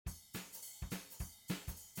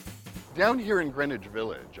Down here in Greenwich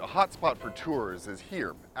Village, a hotspot for tours is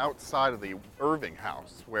here, outside of the Irving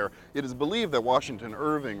house, where it is believed that Washington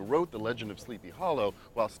Irving wrote The Legend of Sleepy Hollow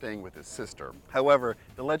while staying with his sister. However,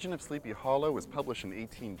 The Legend of Sleepy Hollow was published in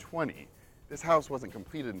 1820. This house wasn't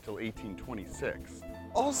completed until 1826.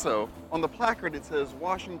 Also, on the placard it says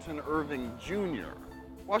Washington Irving Jr.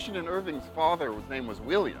 Washington Irving's father's name was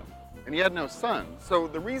William, and he had no son. So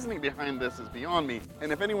the reasoning behind this is beyond me,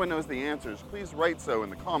 and if anyone knows the answers, please write so in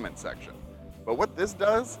the comment section. But what this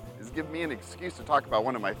does is give me an excuse to talk about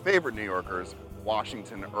one of my favorite New Yorkers,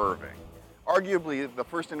 Washington Irving. Arguably the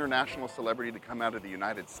first international celebrity to come out of the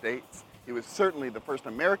United States, he was certainly the first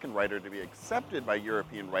American writer to be accepted by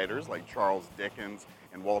European writers like Charles Dickens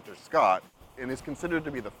and Walter Scott, and is considered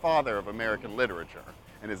to be the father of American literature,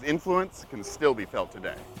 and his influence can still be felt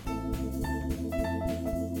today.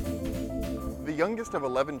 The youngest of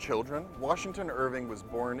 11 children, Washington Irving was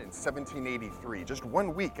born in 1783, just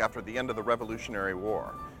 1 week after the end of the Revolutionary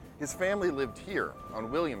War. His family lived here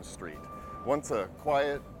on William Street, once a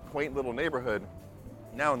quiet, quaint little neighborhood,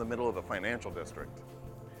 now in the middle of the financial district.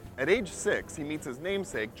 At age 6, he meets his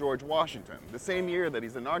namesake, George Washington, the same year that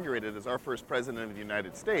he's inaugurated as our first president of the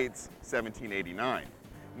United States, 1789.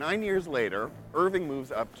 9 years later, Irving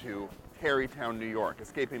moves up to Tarrytown, New York,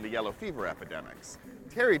 escaping the yellow fever epidemics.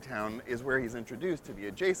 Tarrytown is where he's introduced to the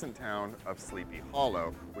adjacent town of Sleepy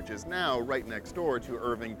Hollow, which is now right next door to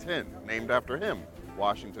Irvington, named after him,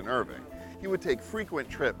 Washington Irving. He would take frequent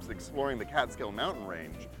trips exploring the Catskill mountain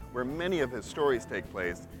range, where many of his stories take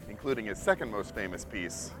place, including his second most famous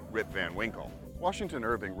piece, Rip Van Winkle. Washington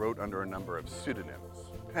Irving wrote under a number of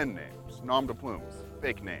pseudonyms, pen names, nom de plumes,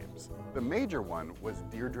 fake names. The major one was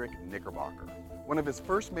Deirdre Knickerbocker. One of his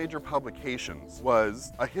first major publications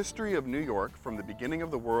was A History of New York from the Beginning of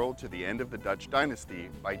the World to the End of the Dutch Dynasty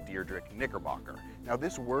by Deirdre Knickerbocker. Now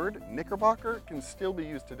this word, Knickerbocker, can still be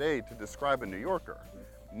used today to describe a New Yorker.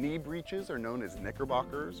 Knee breeches are known as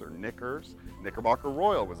knickerbockers or knickers. Knickerbocker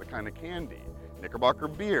Royal was a kind of candy. Knickerbocker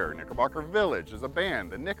Beer, Knickerbocker Village is a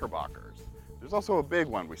band, the Knickerbockers. There's also a big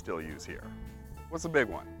one we still use here. What's the big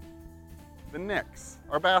one? The Knicks,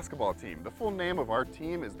 our basketball team. The full name of our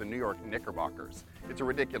team is the New York Knickerbockers. It's a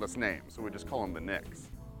ridiculous name, so we just call them the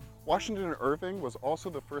Knicks. Washington Irving was also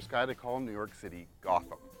the first guy to call New York City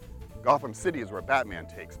Gotham. Gotham City is where Batman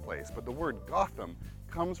takes place, but the word Gotham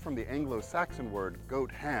comes from the Anglo-Saxon word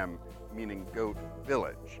Goatham, meaning goat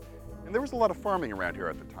village. And there was a lot of farming around here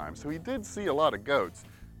at the time, so he did see a lot of goats,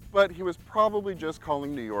 but he was probably just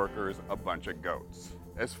calling New Yorkers a bunch of goats,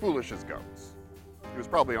 as foolish as goats. He was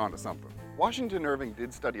probably onto something. Washington Irving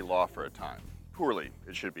did study law for a time, poorly,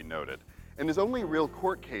 it should be noted, and his only real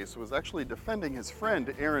court case was actually defending his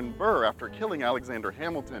friend Aaron Burr after killing Alexander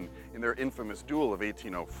Hamilton in their infamous duel of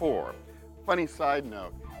 1804. Funny side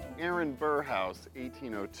note, Aaron Burr House,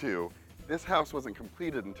 1802, this house wasn't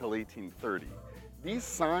completed until 1830. These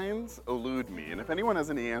signs elude me, and if anyone has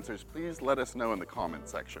any answers, please let us know in the comment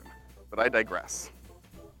section. But I digress.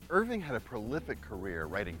 Irving had a prolific career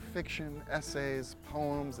writing fiction, essays,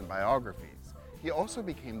 poems, and biographies. He also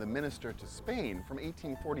became the minister to Spain from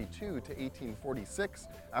 1842 to 1846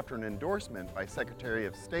 after an endorsement by Secretary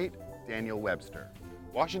of State Daniel Webster.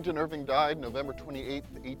 Washington Irving died November 28,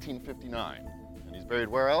 1859, and he's buried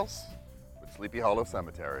where else? With Sleepy Hollow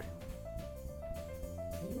Cemetery.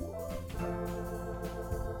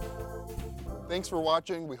 Thanks for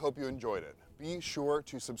watching. We hope you enjoyed it. Be sure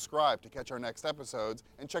to subscribe to catch our next episodes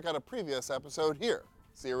and check out a previous episode here.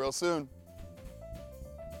 See you real soon.